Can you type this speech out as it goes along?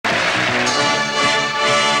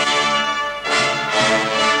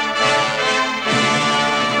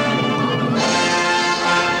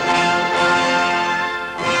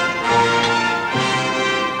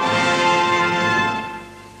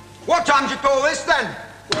all this, then?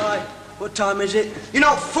 Why? What time is it? You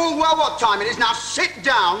know full well what time it is. Now sit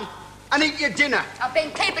down and eat your dinner. I've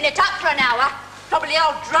been keeping it up for an hour. Probably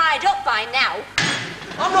all dried up by now.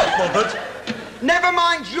 I'm not bothered. Never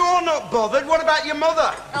mind, you're not bothered. What about your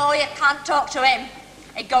mother? Oh, you can't talk to him.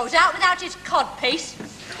 He goes out without his codpiece.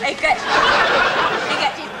 He gets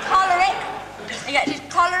his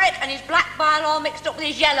choleric and his black bile all mixed up with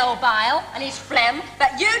his yellow bile and his phlegm.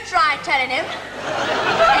 But you try telling him.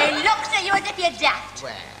 He looks at you as if you're daft.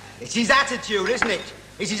 Well, it's his attitude, isn't it?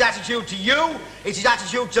 It's his attitude to you. It's his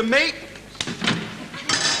attitude to me.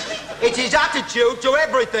 It's his attitude to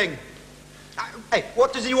everything. Hey,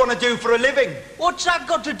 what does he want to do for a living? What's that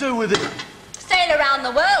got to do with it? Sail around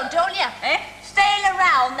the world, don't you, eh? Sail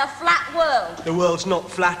around the flat world. The world's not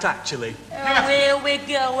flat, actually. Oh, here we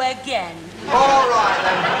go again. All right,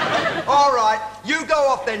 then. All right. You go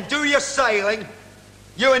off, then. Do your sailing.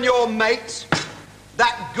 You and your mates.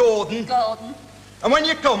 That Gordon. Gordon. And when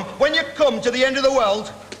you come to the end of the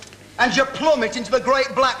world, and you plummet into the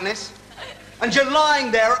great blackness, and you're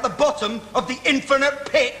lying there at the bottom of the infinite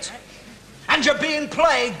pit, and you're being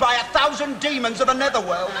plagued by 1,000 demons of the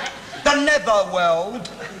netherworld, the netherworld,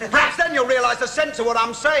 perhaps then you'll realise the sense of what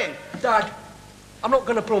I'm saying. Dad, I'm not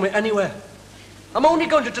going to plummet anywhere. I'm only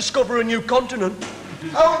going to discover a new continent.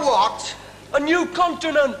 Oh, what? A new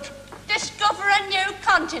continent. Discover a new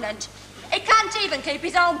continent. He can't even keep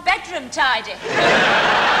his own bedroom tidy.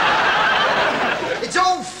 It's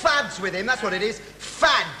all fads with him, that's what it is.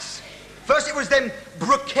 Fads. First it was them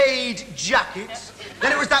brocade jackets.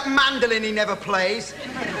 Then it was that mandolin he never plays.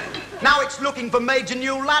 Now it's looking for major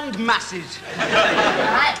new land masses.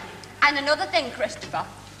 Right. And another thing, Christopher.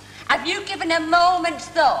 Have you given a moment's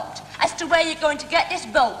thought as to where you're going to get this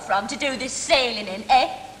boat from to do this sailing in, eh?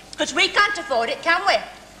 Because we can't afford it, can we?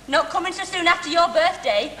 Not coming so soon after your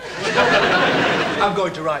birthday. I'm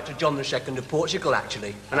going to write to John II of Portugal,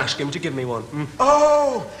 actually, and ask him to give me one.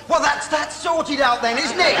 Oh, well, that's sorted out then,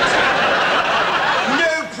 isn't it?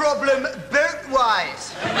 No problem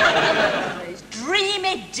boat-wise. It's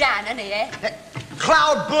dreamy Dan, isn't he, eh?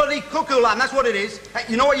 Cloud Buddy Cuckoo Land, that's what it is. Hey,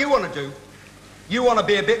 you know what you want to do? You want to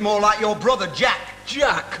be a bit more like your brother, Jack.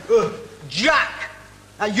 Jack? Jack.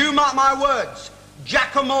 Now, you mark my words.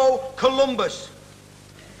 Giacomo Columbus.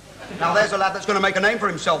 Now, there's a lad that's going to make a name for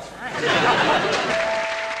himself.